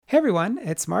Hey everyone,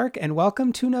 it's Mark, and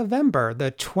welcome to November,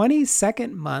 the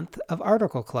 22nd month of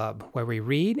Article Club, where we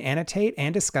read, annotate,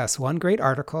 and discuss one great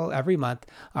article every month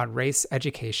on race,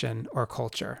 education, or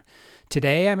culture.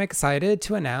 Today, I'm excited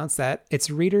to announce that it's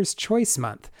Reader's Choice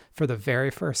Month for the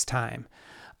very first time.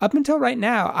 Up until right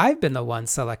now, I've been the one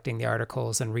selecting the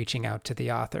articles and reaching out to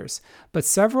the authors. But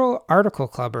several article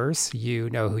clubbers,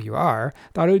 you know who you are,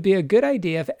 thought it would be a good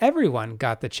idea if everyone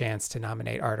got the chance to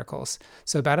nominate articles.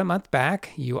 So about a month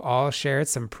back, you all shared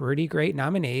some pretty great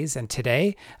nominees, and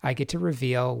today I get to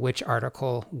reveal which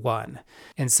article won.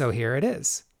 And so here it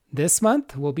is. This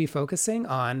month, we'll be focusing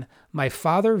on My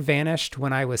Father Vanished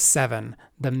When I Was 7,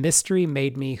 The Mystery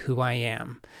Made Me Who I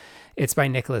Am. It's by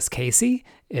Nicholas Casey.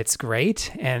 It's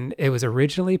great, and it was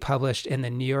originally published in the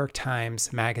New York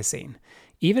Times Magazine.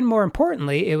 Even more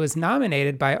importantly, it was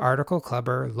nominated by article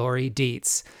clubber Lori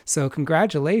Dietz. So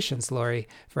congratulations, Lori,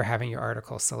 for having your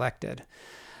article selected.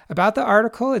 About the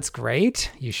article, it's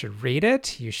great. You should read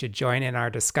it. You should join in our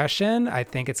discussion. I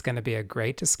think it's going to be a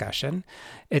great discussion.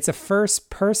 It's a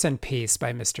first-person piece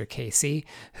by Mr. Casey,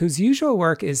 whose usual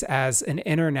work is as an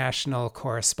international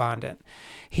correspondent.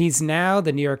 He's now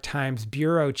the New York Times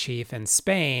bureau chief in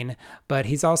Spain, but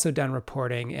he's also done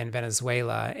reporting in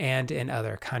Venezuela and in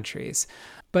other countries.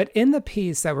 But in the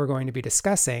piece that we're going to be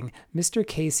discussing, Mr.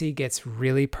 Casey gets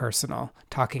really personal,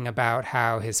 talking about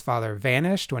how his father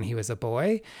vanished when he was a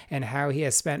boy and how he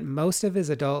has spent most of his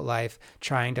adult life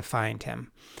trying to find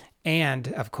him.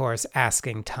 And, of course,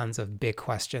 asking tons of big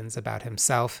questions about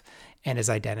himself and his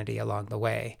identity along the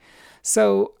way.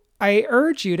 So I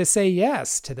urge you to say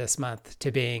yes to this month to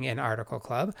being in Article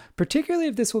Club, particularly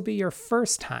if this will be your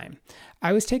first time.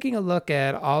 I was taking a look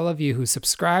at all of you who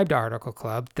subscribe to Article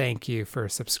Club. Thank you for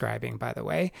subscribing, by the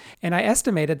way. And I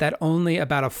estimated that only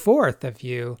about a fourth of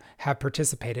you have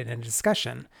participated in a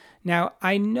discussion. Now,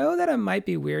 I know that it might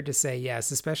be weird to say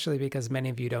yes, especially because many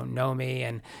of you don't know me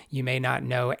and you may not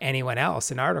know anyone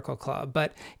else in Article Club.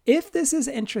 But if this is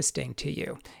interesting to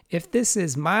you, if this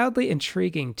is mildly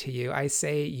intriguing to you, I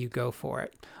say you go for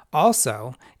it.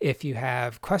 Also, if you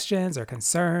have questions or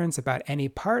concerns about any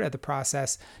part of the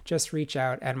process, just reach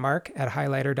out at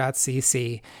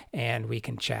mark@highlighter.cc and we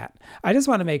can chat. I just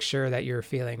want to make sure that you're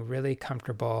feeling really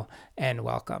comfortable and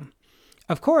welcome.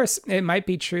 Of course, it might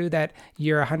be true that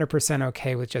you're 100%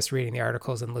 okay with just reading the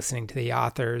articles and listening to the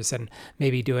authors and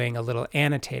maybe doing a little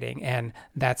annotating, and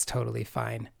that's totally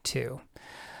fine too.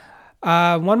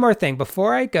 One more thing.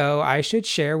 Before I go, I should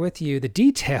share with you the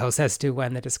details as to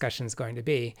when the discussion is going to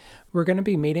be. We're going to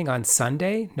be meeting on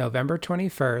Sunday, November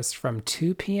 21st from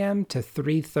 2 p.m. to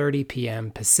 3:30 p.m.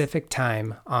 Pacific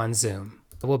time on Zoom.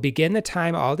 We'll begin the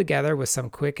time all together with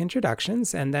some quick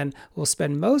introductions, and then we'll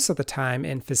spend most of the time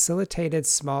in facilitated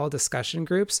small discussion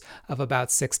groups of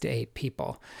about 6 to 8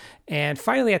 people. And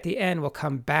finally, at the end, we'll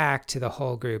come back to the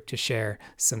whole group to share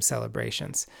some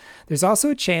celebrations. There's also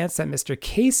a chance that Mr.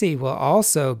 Casey will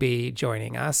also be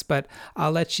joining us, but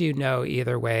I'll let you know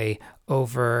either way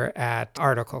over at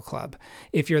Article Club.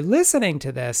 If you're listening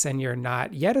to this and you're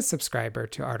not yet a subscriber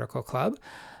to Article Club,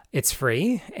 it's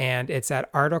free, and it's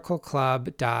at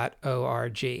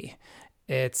articleclub.org.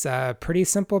 It's a pretty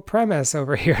simple premise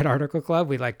over here at Article Club.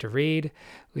 We like to read,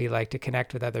 we like to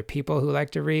connect with other people who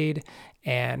like to read,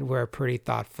 and we're a pretty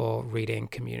thoughtful reading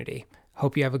community.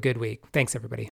 Hope you have a good week. Thanks, everybody.